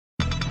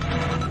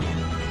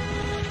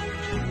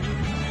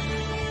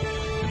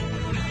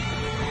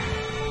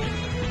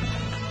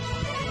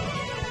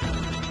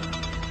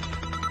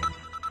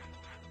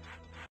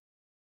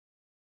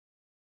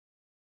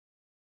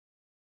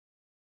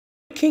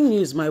Breaking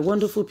news, my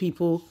wonderful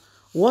people.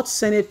 What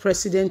Senate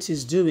President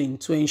is doing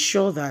to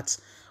ensure that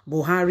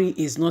Buhari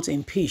is not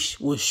impeached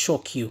will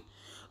shock you.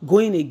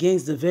 Going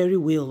against the very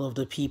will of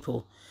the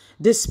people.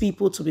 These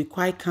people, to be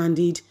quite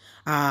candid,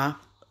 are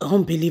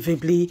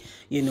unbelievably,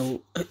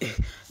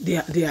 they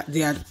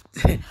are,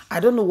 I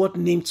don't know what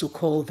name to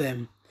call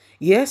them.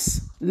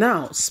 Yes,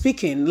 now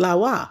speaking,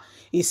 Lawa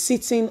is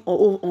sitting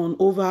on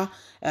over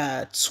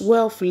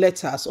 12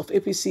 letters of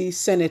APC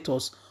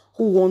senators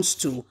who wants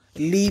to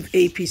leave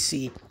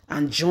APC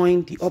and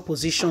join the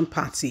opposition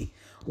party.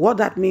 What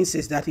that means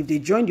is that if they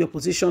join the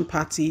opposition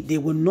party, they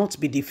will not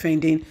be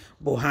defending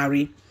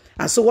Buhari.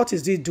 And so what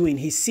is he doing?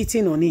 He's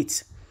sitting on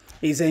it.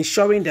 He's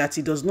ensuring that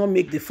he does not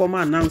make the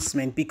formal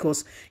announcement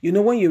because,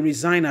 when you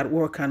resign at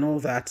work and all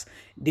that,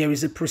 there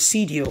is a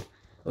procedure,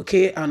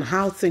 okay, on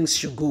how things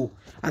should go.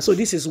 And so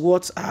this is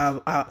what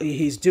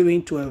he's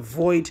doing to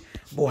avoid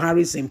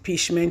Buhari's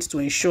impeachment, to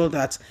ensure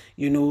that,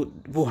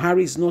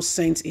 Buhari is not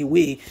sent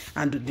away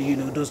and,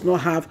 does not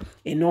have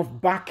enough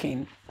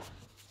backing.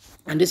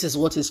 And this is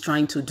what he's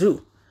trying to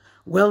do.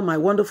 Well, my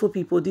wonderful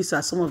people, these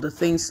are some of the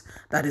things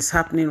that is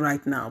happening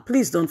right now.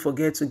 Please don't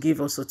forget to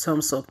give us a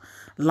thumbs up,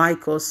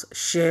 like us,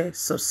 share,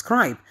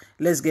 subscribe.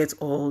 Let's get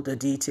all the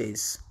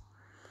details.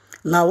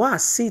 Lawa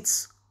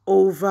sits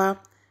over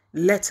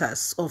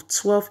letters of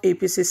 12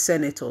 APC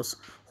senators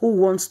who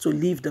wants to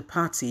leave the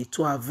party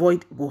to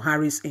avoid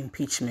Buhari's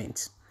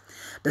impeachment.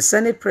 The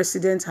Senate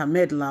President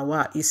Ahmed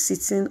Lawa is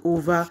sitting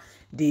over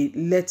the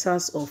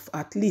letters of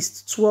at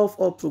least 12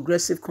 All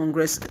Progressive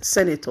Congress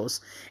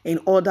senators in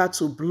order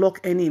to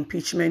block any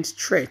impeachment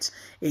threat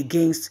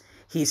against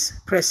his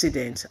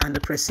president and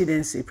the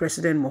presidency,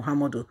 President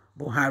Muhammadu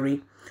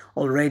Buhari.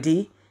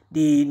 Already,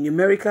 the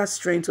numerical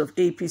strength of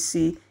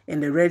APC in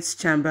the Reds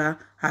chamber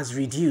has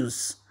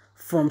reduced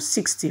from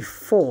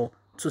 64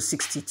 to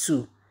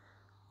 62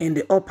 in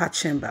the upper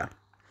chamber.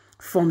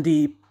 For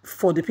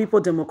the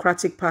People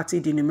Democratic Party,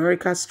 the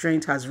numerical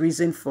strength has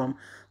risen from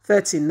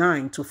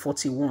 39 to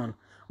 41,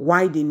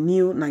 while the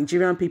new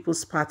Nigerian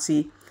People's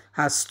Party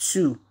has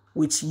 2,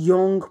 with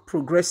Young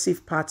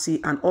Progressive Party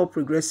and All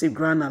Progressive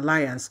Grand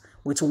Alliance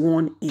with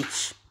 1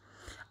 each.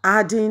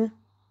 Adding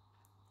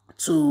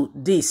to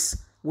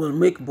this will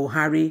make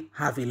Buhari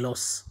have a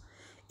loss.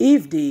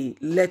 If the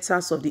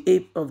letters of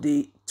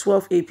the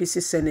 12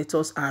 APC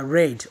senators are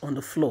read on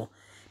the floor,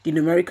 the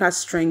numerical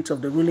strength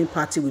of the ruling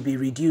party will be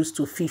reduced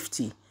to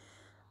 50.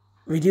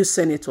 Reduced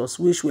senators,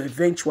 which will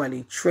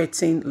eventually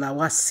threaten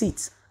Lawa's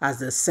seat as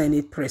the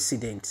Senate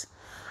President.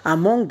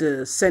 Among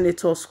the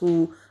senators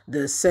who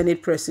the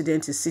Senate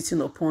President is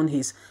sitting upon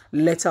his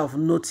letter of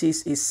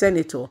notice is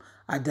Senator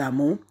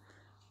Adamu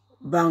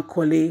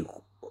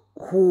Bankole,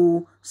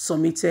 who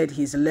submitted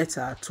his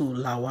letter to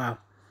Lawa.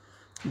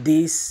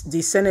 The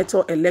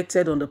senator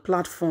elected on the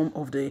platform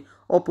of the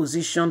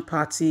opposition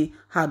party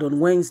had on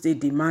Wednesday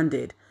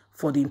demanded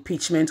for the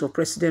impeachment of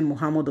President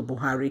Muhammadu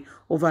Buhari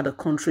over the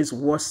country's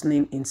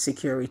worsening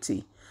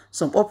insecurity.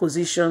 Some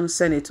opposition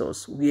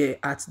senators were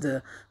at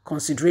the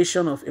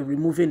consideration of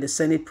removing the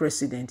Senate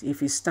president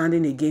if he's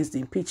standing against the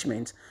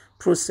impeachment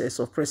process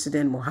of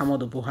President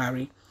Muhammadu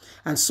Buhari.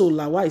 And so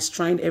Lawa is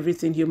trying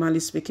everything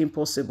humanly speaking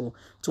possible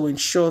to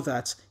ensure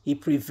that he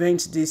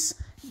prevents these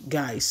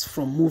guys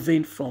from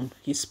moving from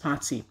his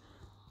party.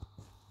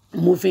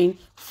 Moving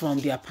from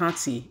their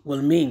party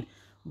will mean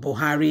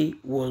Buhari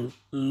will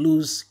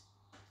lose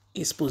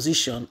his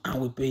position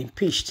and will be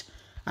impeached,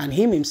 and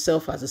him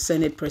himself as the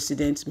Senate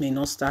President may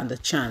not stand a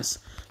chance.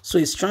 So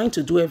he's trying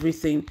to do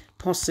everything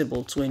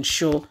possible to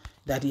ensure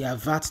that he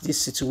averts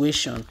this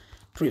situation,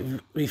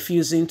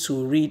 refusing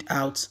to read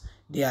out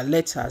their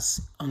letters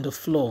on the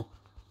floor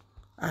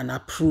and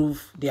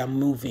approve their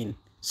moving.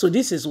 So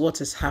this is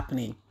what is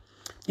happening.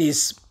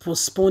 Is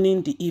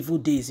postponing the evil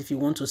days, if you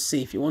want to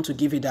say, if you want to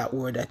give it that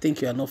word. I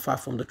think you are not far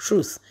from the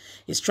truth.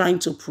 He's trying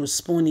to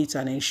postpone it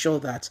and ensure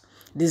that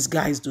these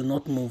guys do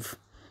not move,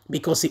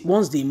 because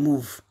once they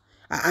move,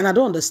 and I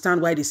don't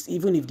understand why this,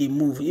 even if they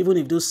move, even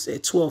if those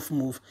 12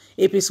 move,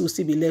 APC will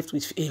still be left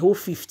with a whole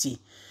 50.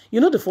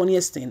 The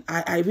funniest thing,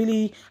 I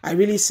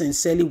really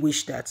sincerely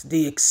wish that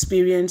they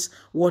experience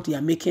what they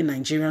are making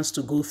Nigerians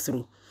to go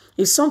through.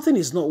 If something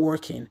is not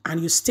working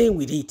and you stay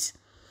with it,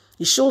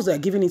 it shows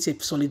that giving it a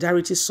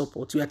solidarity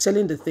support. You are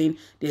telling the thing,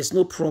 there's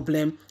no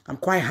problem. I'm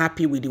quite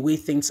happy with the way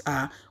things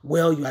are.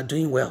 Well, you are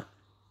doing well.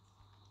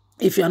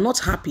 If you are not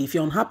happy, if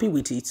you're unhappy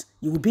with it,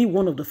 you will be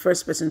one of the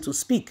first person to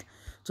speak,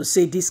 to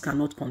say this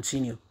cannot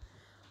continue.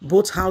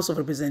 Both House of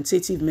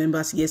Representative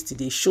members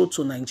yesterday showed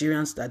to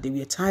Nigerians that they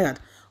were tired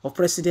of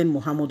President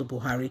Muhammadu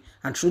Buhari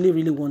and truly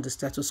really want the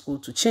status quo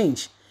to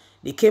change.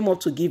 They came up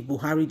to give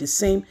Buhari the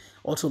same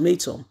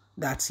ultimatum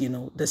that,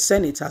 the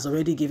Senate has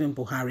already given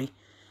Buhari.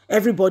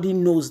 Everybody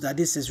knows that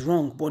this is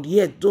wrong, but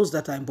yet those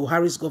that are in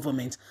Buhari's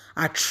government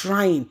are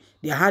trying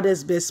their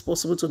hardest best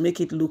possible to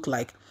make it look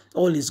like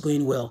all is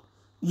going well.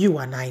 You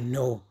and I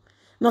know,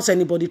 not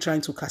anybody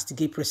trying to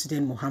castigate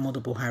President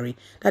Muhammadu Buhari,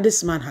 that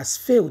this man has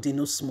failed in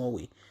no small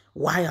way.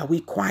 Why are we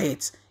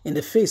quiet in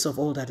the face of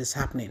all that is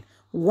happening?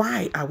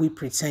 Why are we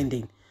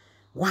pretending?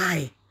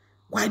 Why?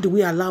 Why do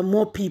we allow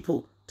more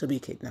people to be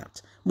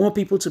kidnapped, more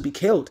people to be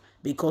killed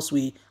because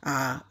we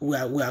are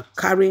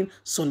carrying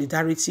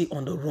solidarity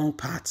on the wrong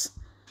path?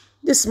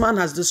 This man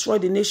has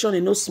destroyed the nation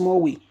in no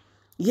small way,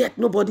 yet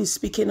nobody is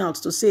speaking out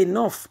to say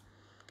enough.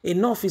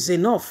 Enough is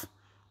enough.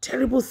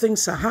 Terrible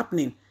things are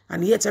happening,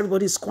 and yet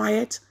everybody is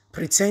quiet,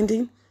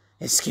 pretending.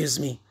 Excuse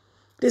me.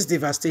 This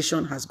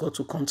devastation has got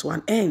to come to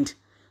an end.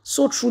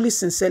 So truly,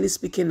 sincerely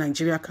speaking,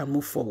 Nigeria can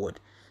move forward.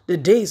 The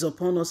days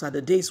upon us are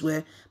the days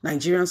where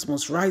Nigerians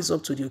must rise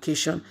up to the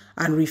occasion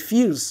and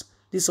refuse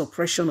this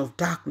oppression of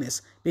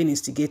darkness being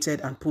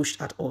instigated and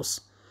pushed at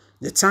us.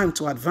 The time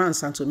to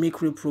advance and to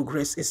make real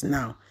progress is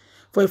now.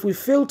 For if we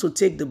fail to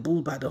take the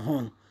bull by the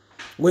horn,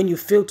 when you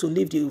fail to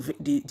leave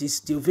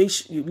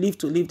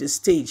the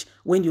stage,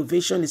 when your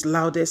ovation is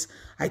loudest,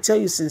 I tell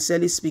you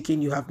sincerely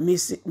speaking, you have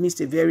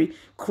missed a very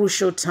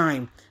crucial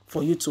time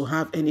for you to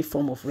have any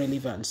form of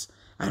relevance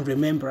and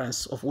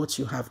remembrance of what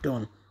you have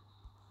done.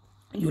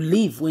 You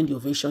leave when the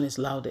ovation is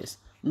loudest,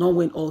 not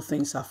when all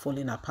things are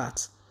falling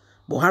apart.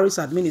 Buhari's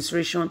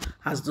administration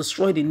has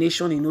destroyed the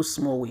nation in no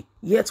small way.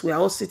 Yet we are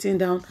all sitting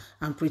down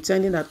and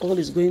pretending that all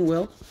is going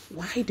well.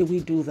 Why do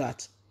we do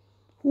that?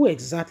 Who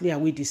exactly are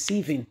we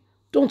deceiving?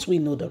 Don't we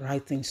know the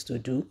right things to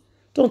do?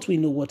 Don't we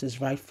know what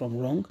is right from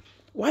wrong?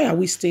 Why are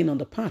we staying on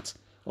the path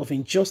of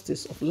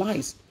injustice, of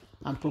lies,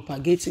 and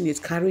propagating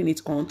it, carrying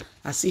it on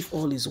as if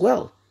all is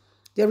well?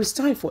 There is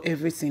time for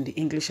everything, the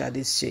English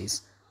adage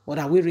says. But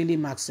are we really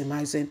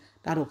maximizing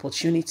that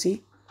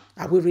opportunity?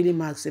 Are we really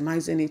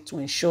maximizing it to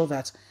ensure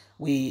that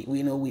we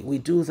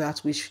do that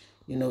which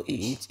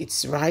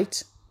it's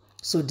right?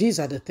 So these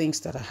are the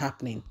things that are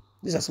happening.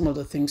 These are some of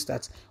the things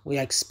that we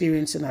are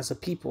experiencing as a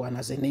people and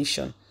as a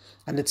nation.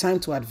 And the time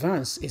to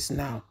advance is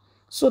now,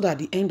 so that at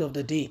the end of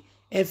the day,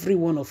 every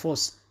one of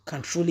us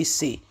can truly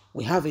say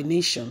we have a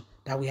nation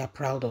that we are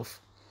proud of.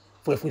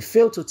 For if we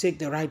fail to take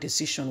the right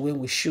decision when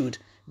we should,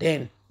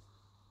 then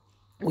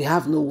we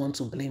have no one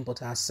to blame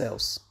but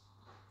ourselves.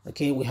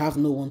 Okay, we have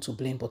no one to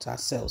blame but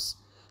ourselves.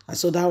 And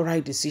so that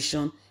right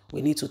decision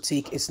we need to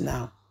take is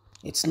now.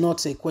 It's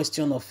not a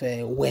question of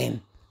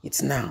when,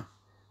 it's now.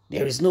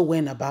 There is no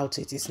when about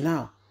it, it's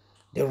now.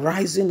 The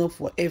rising up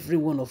for every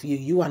one of you,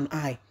 you and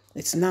I,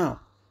 it's now.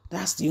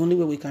 That's the only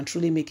way we can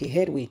truly make a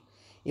headway.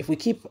 If we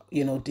keep,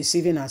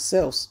 deceiving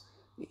ourselves,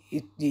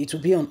 it will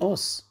be on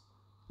us.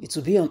 It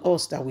will be on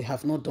us that we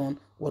have not done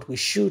what we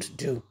should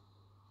do.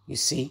 You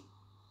see,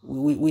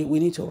 we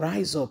need to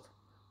rise up,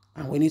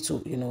 and we need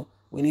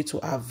to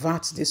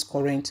avert this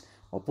current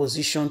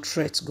opposition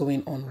threat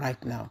going on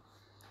right now.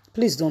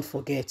 Please don't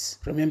forget.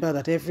 Remember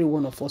that every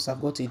one of us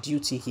have got a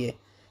duty here.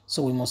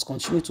 So we must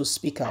continue to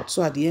speak out.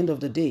 So at the end of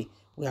the day,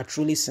 we are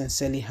truly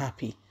sincerely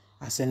happy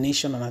as a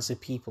nation and as a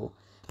people.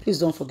 Please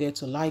don't forget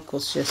to like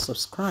us, share,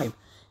 subscribe.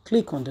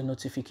 Click on the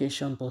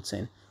notification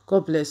button.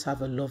 God bless.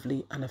 Have a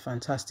lovely and a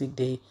fantastic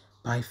day.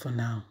 Bye for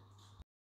now.